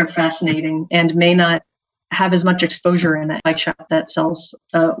I think are fascinating and may not have as much exposure in a bike shop that sells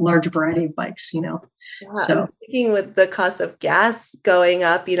a large variety of bikes, Yeah, so thinking with the cost of gas going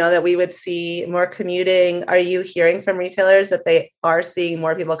up, that we would see more commuting. Are you hearing from retailers that they are seeing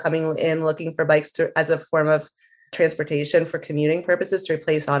more people coming in looking for bikes as a form of transportation for commuting purposes to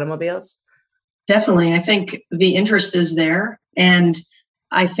replace automobiles? Definitely. I think the interest is there. And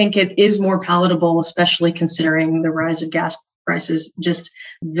I think it is more palatable, especially considering the rise of gas prices. Just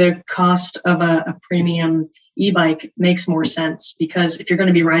the cost of a premium e-bike makes more sense, because if you're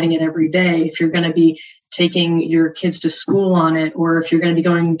going to be riding it every day, if you're going to be taking your kids to school on it, or if you're going to be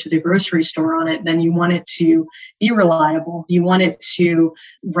going to the grocery store on it, then you want it to be reliable. You want it to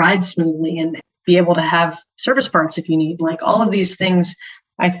ride smoothly and be able to have service parts if you need. Like, all of these things,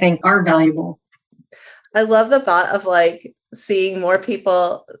 I think, are valuable. I love the thought of like seeing more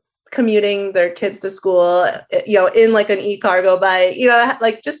people commuting their kids to school, in like an e-cargo bike,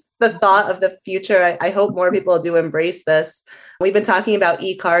 like just the thought of the future. I hope more people do embrace this. We've been talking about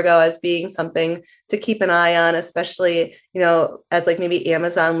e-cargo as being something to keep an eye on, especially, as like maybe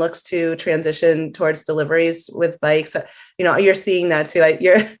Amazon looks to transition towards deliveries with bikes. You're seeing that too.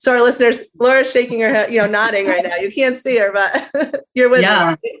 So our listeners, Laura's shaking her head, nodding right now. You can't see her, but you're with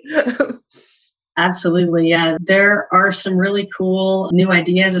me. Absolutely. Yeah. There are some really cool new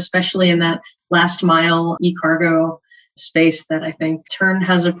ideas, especially in that last mile e-cargo space, that I think Tern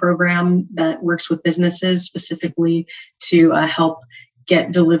has a program that works with businesses specifically to help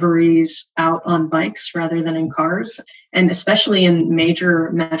get deliveries out on bikes rather than in cars. And especially in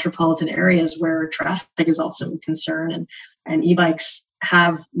major metropolitan areas where traffic is also a concern, and e-bikes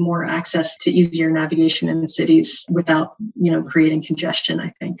have more access to easier navigation in cities without, creating congestion.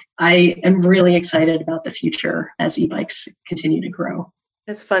 I think I am really excited about the future as e-bikes continue to grow.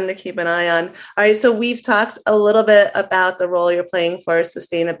 It's fun to keep an eye on. All right. So we've talked a little bit about the role you're playing for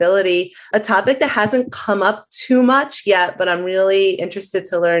sustainability, a topic that hasn't come up too much yet, but I'm really interested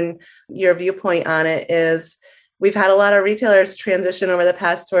to learn your viewpoint on it. Is we've had a lot of retailers transition over the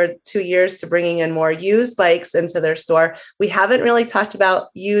past 2 years to bringing in more used bikes into their store. We haven't really talked about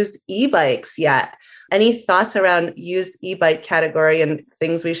used e-bikes yet. Any thoughts around used e-bike category and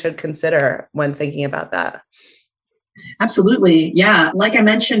things we should consider when thinking about that? Absolutely. Yeah. Like I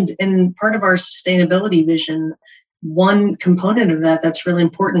mentioned, in part of our sustainability vision, one component of that that's really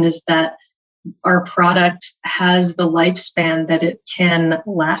important is that our product has the lifespan that it can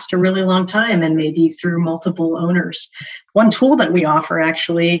last a really long time, and maybe through multiple owners. One tool that we offer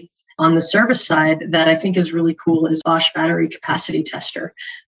actually on the service side that I think is really cool is Bosch Battery Capacity Tester.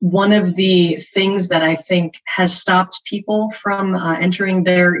 One of the things that I think has stopped people from entering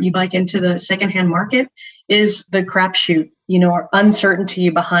their e-bike into the secondhand market is the crapshoot, uncertainty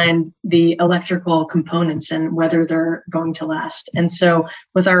behind the electrical components and whether they're going to last. And so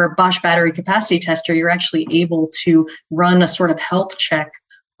with our Bosch Battery Capacity Tester, you're actually able to run a sort of health check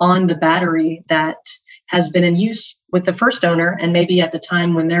on the battery that has been in use with the first owner, and maybe at the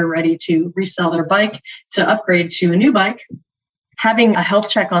time when they're ready to resell their bike to upgrade to a new bike. Having a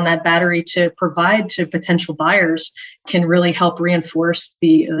health check on that battery to provide to potential buyers can really help reinforce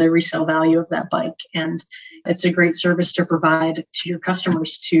the resale value of that bike. And it's a great service to provide to your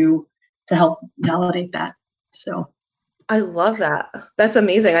customers to help validate that. So I love that. That's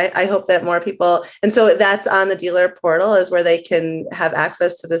amazing. I hope that more people, and so that's on the dealer portal is where they can have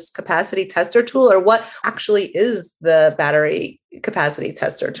access to this capacity tester tool. Or what actually is the battery capacity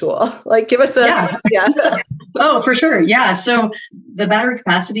tester tool? Like, give us yeah. Oh, for sure. Yeah. So the battery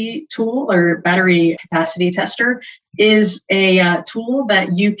capacity tool, or battery capacity tester, is a tool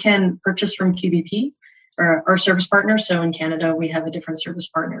that you can purchase from QVP, or our service partner. So in Canada, we have a different service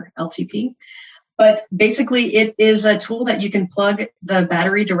partner, LTP. But basically, it is a tool that you can plug the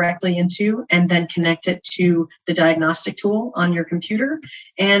battery directly into and then connect it to the diagnostic tool on your computer.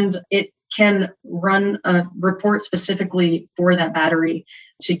 And it can run a report specifically for that battery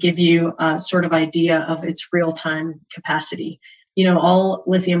to give you a sort of idea of its real-time capacity. All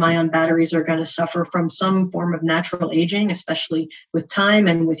lithium-ion batteries are going to suffer from some form of natural aging, especially with time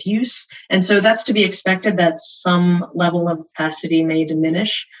and with use. And so that's to be expected, that some level of capacity may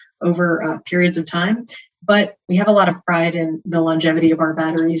diminish over periods of time. But we have a lot of pride in the longevity of our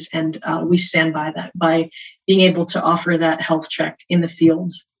batteries, and we stand by that by being able to offer that health check in the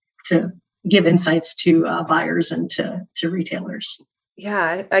field to give insights to buyers and to retailers.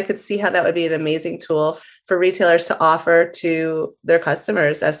 Yeah, I could see how that would be an amazing tool for retailers to offer to their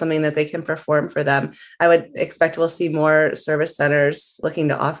customers as something that they can perform for them. I would expect we'll see more service centers looking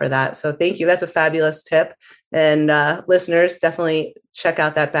to offer that. So thank you. That's a fabulous tip. And listeners, definitely check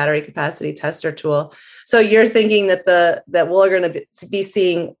out that battery capacity tester tool. So you're thinking that that we're going to be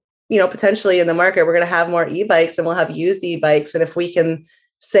seeing, potentially in the market, we're going to have more e-bikes and we'll have used e-bikes. And if we can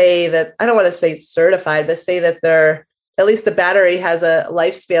say that, I don't want to say certified, but say that they're, at least the battery has a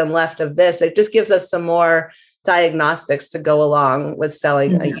lifespan left of this, it just gives us some more diagnostics to go along with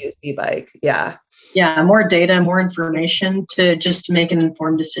selling a used e-bike. Yeah. Yeah. More data, more information to just make an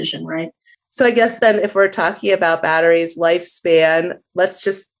informed decision, right? So I guess then if we're talking about batteries lifespan, let's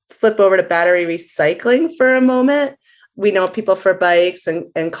just flip over to battery recycling for a moment. we know People for Bikes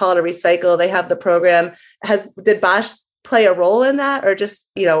and Call to Recycle, they have the program. Did Bosch play a role in that, or just,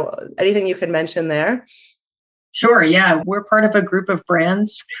 anything you could mention there? Sure. Yeah. We're part of a group of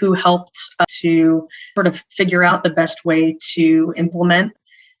brands who helped to sort of figure out the best way to implement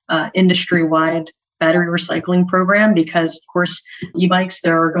industry-wide battery recycling program, because of course, e-bikes,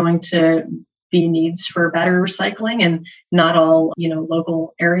 there are going to be needs for battery recycling, and not all,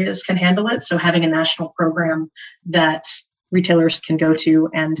 local areas can handle it. So having a national program that retailers can go to,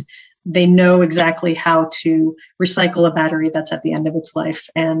 and they know exactly how to recycle a battery that's at the end of its life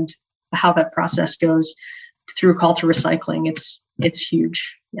and how that process goes through Call to Recycling. It's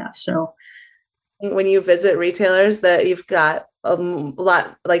huge. Yeah. So when you visit retailers, that you've got a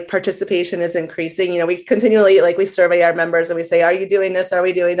lot, like participation is increasing. We continually, we survey our members and we say, are you doing this? Are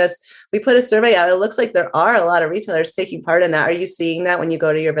we doing this? We put a survey out. It looks like there are a lot of retailers taking part in that. Are you seeing that when you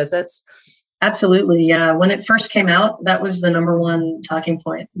go to your visits? Absolutely. Yeah. When it first came out, that was the number one talking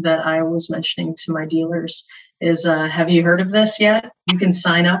point that I was mentioning to my dealers is, have you heard of this yet? You can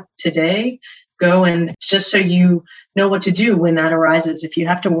sign up today. Go, and just so you know what to do when that arises. If you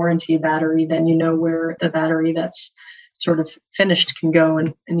have to warranty a battery, then you know where the battery that's sort of finished can go,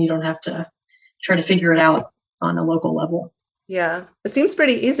 and you don't have to try to figure it out on a local level. Yeah, it seems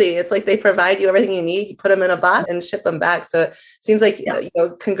pretty easy. It's like they provide you everything you need, you put them in a box and ship them back. So it seems like,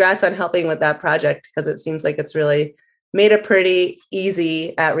 congrats on helping with that project, because it seems like it's really made it pretty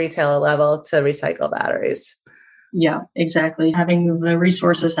easy at retail level to recycle batteries. Yeah, exactly. Having the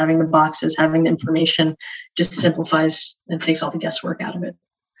resources, having the boxes, having the information just simplifies and takes all the guesswork out of it.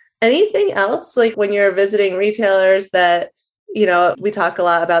 Anything else, like when you're visiting retailers that, we talk a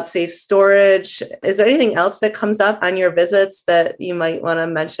lot about safe storage. Is there anything else that comes up on your visits that you might want to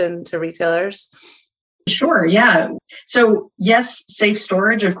mention to retailers? Sure. Yeah. So yes, safe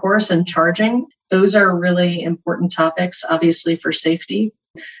storage, of course, and charging. Those are really important topics, obviously, for safety.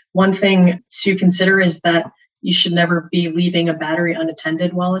 One thing to consider is that you should never be leaving a battery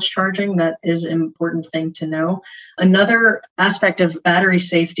unattended while it's charging. That is an important thing to know. Another aspect of battery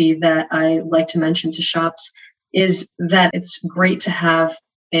safety that I like to mention to shops is that it's great to have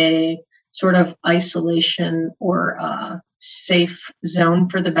a sort of isolation or safe zone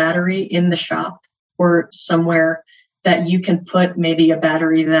for the battery in the shop, or somewhere that you can put maybe a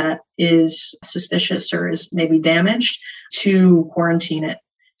battery that is suspicious or is maybe damaged, to quarantine it,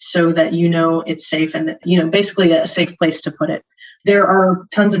 so that it's safe and, basically a safe place to put it. There are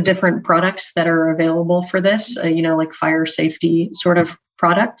tons of different products that are available for this, like fire safety sort of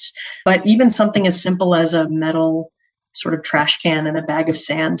products. But even something as simple as a metal sort of trash can and a bag of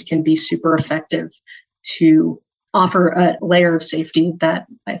sand can be super effective to offer a layer of safety that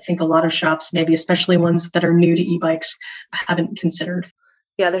I think a lot of shops, maybe especially ones that are new to e-bikes, haven't considered.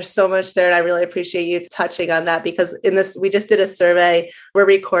 Yeah, there's so much there. And I really appreciate you touching on that, because we just did a survey. We're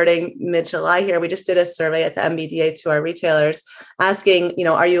recording mid-July here. We just did a survey at the MBDA to our retailers asking,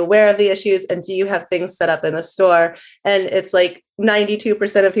 are you aware of the issues, and do you have things set up in the store? And it's like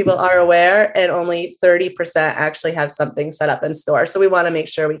 92% of people are aware, and only 30% actually have something set up in store. So we want to make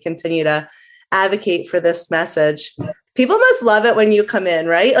sure we continue to advocate for this message. People must love it when you come in,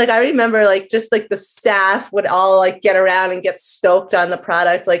 right? Like I remember just the staff would all get around and get stoked on the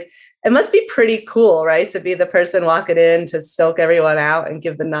product. Like it must be pretty cool, right? To be the person walking in to stoke everyone out and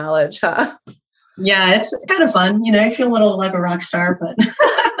give the knowledge, huh? Yeah, it's kind of fun. You feel a little like a rock star, but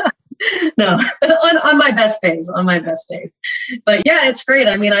no, on my best days, But yeah, it's great.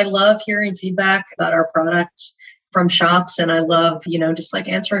 I mean, I love hearing feedback about our products from shops, and I love, just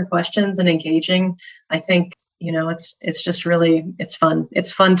answering questions and engaging. I think, it's just really, it's fun.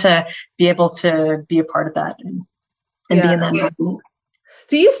 It's fun to be able to be a part of that and be in that environment.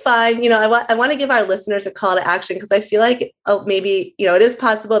 Do you find, I want to give our listeners a call to action, because I feel like maybe, it is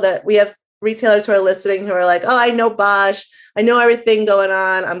possible that we have retailers who are listening who are like, oh, I know Bosch, I know everything going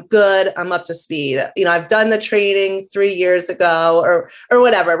on, I'm good, I'm up to speed. I've done the training 3 years ago or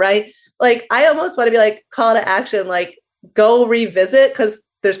whatever, right? Like, I almost want to be call to action, go revisit, because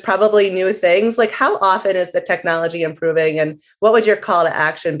there's probably new things. Like, how often is the technology improving, and what would your call to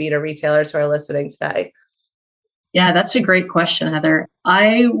action be to retailers who are listening today? Yeah, that's a great question, Heather.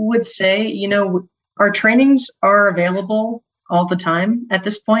 I would say, our trainings are available all the time at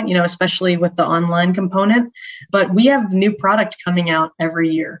this point, especially with the online component, but we have new product coming out every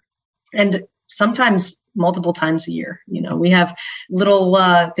year, and sometimes multiple times a year. We have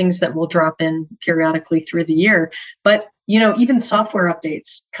little things that will drop in periodically through the year, but even software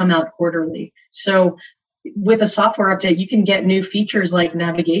updates come out quarterly. So with a software update, you can get new features like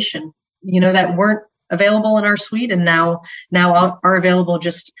navigation, that weren't available in our suite and now are available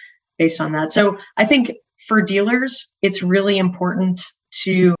just based on that. So I think for dealers, it's really important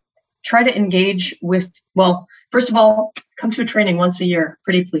to try to engage with, well, first of all, come to a training once a year,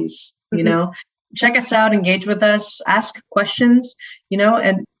 pretty please, check us out, engage with us, ask questions,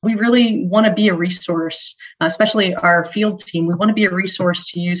 and we really want to be a resource, especially our field team. We want to be a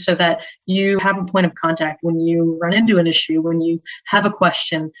resource to you so that you have a point of contact when you run into an issue, when you have a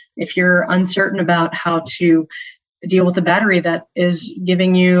question, if you're uncertain about how to deal with a battery that is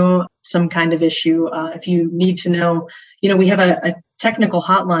giving you some kind of issue. If you need to know, we have a technical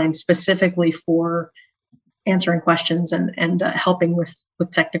hotline specifically for answering questions and helping with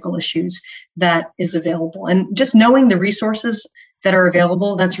technical issues that is available. And just knowing the resources that are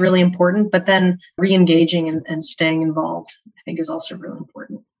available, that's really important. But then re-engaging and staying involved, I think, is also really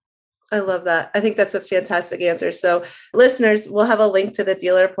important. I love that. I think that's a fantastic answer. So listeners, we'll have a link to the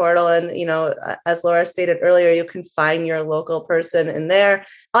dealer portal. And, as Laura stated earlier, you can find your local person in there.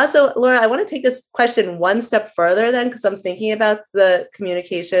 Also, Laura, I want to take this question one step further then, because I'm thinking about the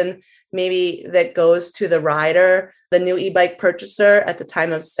communication maybe that goes to the rider, the new e-bike purchaser at the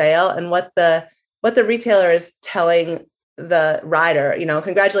time of sale, and what the retailer is telling the rider,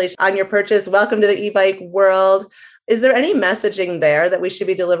 congratulations on your purchase. Welcome to the e-bike world. Is there any messaging there that we should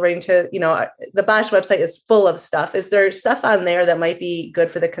be delivering to, the Bosch website is full of stuff. Is there stuff on there that might be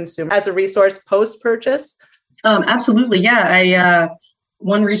good for the consumer as a resource post-purchase? Absolutely. Yeah.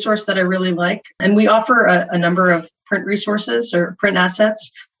 One resource that I really like, and we offer a number of print resources or print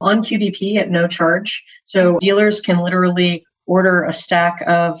assets on QBP at no charge. So dealers can literally order a stack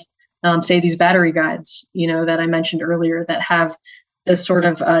of, say, these battery guides, that I mentioned earlier that have the sort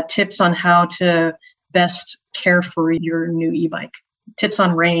of tips on how to best care for your new e-bike, tips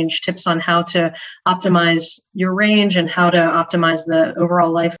on range, tips on how to optimize your range and how to optimize the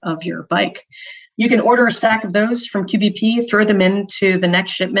overall life of your bike. You can order a stack of those from QBP, throw them into the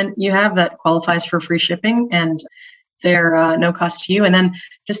next shipment you have that qualifies for free shipping, and they're no cost to you. And then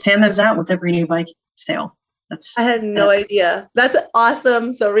just hand those out with every new bike sale. I had no idea. That's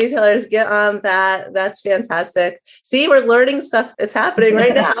awesome. So retailers, get on that. That's fantastic. See, we're learning stuff. It's happening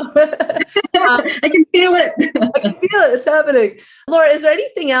right now. I can feel it. I can feel it. It's happening. Laura, is there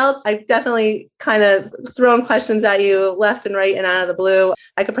anything else? I've definitely kind of thrown questions at you left and right and out of the blue.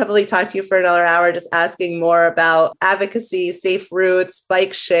 I could probably talk to you for another hour just asking more about advocacy, safe routes,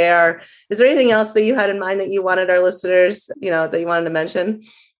 bike share. Is there anything else that you had in mind that you wanted our listeners, that you wanted to mention?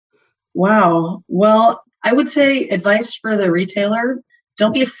 Wow. Well, I would say advice for the retailer: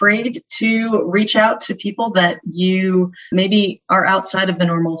 don't be afraid to reach out to people that you maybe are outside of the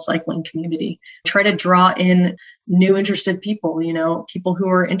normal cycling community. Try to draw in new interested people, people who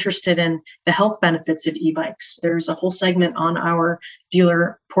are interested in the health benefits of e-bikes. There's a whole segment on our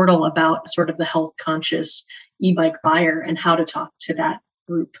dealer portal about sort of the health conscious e-bike buyer and how to talk to that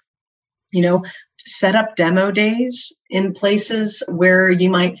group. Set up demo days in places where you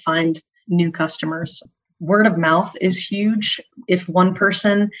might find new customers. Word of mouth is huge. If one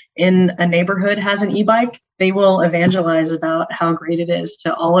person in a neighborhood has an e-bike, they will evangelize about how great it is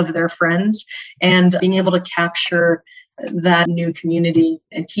to all of their friends, and being able to capture that new community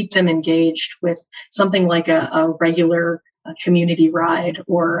and keep them engaged with something like a regular community ride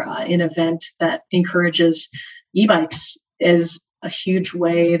or an event that encourages e-bikes is a huge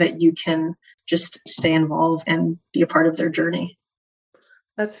way that you can just stay involved and be a part of their journey.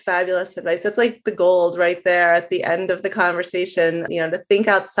 That's fabulous advice. That's like the gold right there at the end of the conversation, to think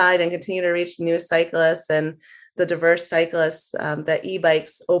outside and continue to reach new cyclists and the diverse cyclists that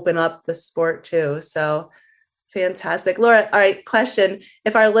e-bikes open up the sport to. So fantastic. Laura, all right, question.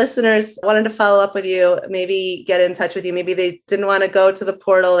 If our listeners wanted to follow up with you, maybe get in touch with you, maybe they didn't want to go to the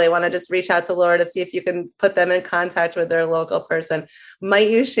portal, they want to just reach out to Laura to see if you can put them in contact with their local person. Might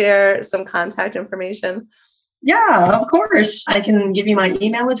you share some contact information? Yeah, of course. I can give you my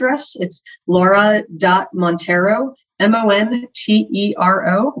email address. It's laura.montero,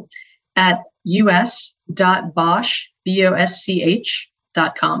 Montero, at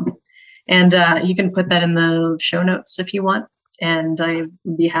us.bosch.com. And you can put that in the show notes if you want. And I'd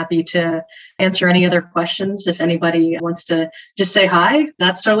be happy to answer any other questions. If anybody wants to just say hi,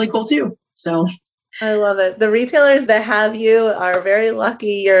 that's totally cool too. So I love it. The retailers that have you are very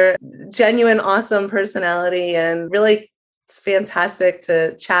lucky. You're genuine, awesome personality, and really it's fantastic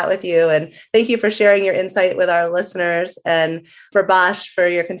to chat with you. And thank you for sharing your insight with our listeners, and for Bosch for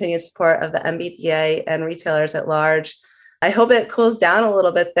your continued support of the MBDA and retailers at large. I hope it cools down a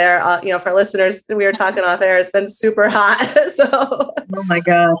little bit there. For listeners, we were talking off air. It's been super hot. So, oh my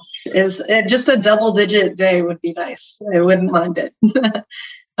gosh, just a double-digit day would be nice. I wouldn't mind it.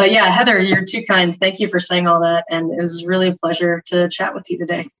 But yeah, Heather, you're too kind. Thank you for saying all that. And it was really a pleasure to chat with you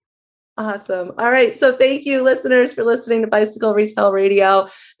today. Awesome. All right. So thank you, listeners, for listening to Bicycle Retail Radio.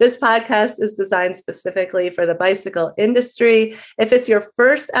 This podcast is designed specifically for the bicycle industry. If it's your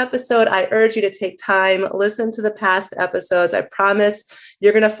first episode, I urge you to take time, listen to the past episodes. I promise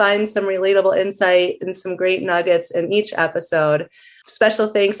you're going to find some relatable insight and some great nuggets in each episode. Special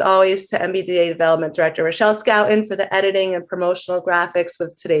thanks always to MBDA Development Director Rochelle Scouten for the editing and promotional graphics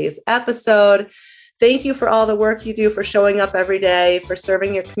with today's episode. Thank you for all the work you do, for showing up every day, for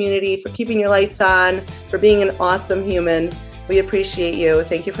serving your community, for keeping your lights on, for being an awesome human. We appreciate you.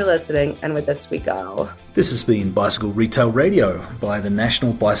 Thank you for listening. And with this, we go. This has been Bicycle Retail Radio by the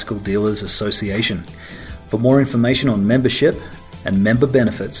National Bicycle Dealers Association. For more information on membership and member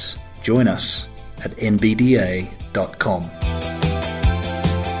benefits, join us at nbda.com.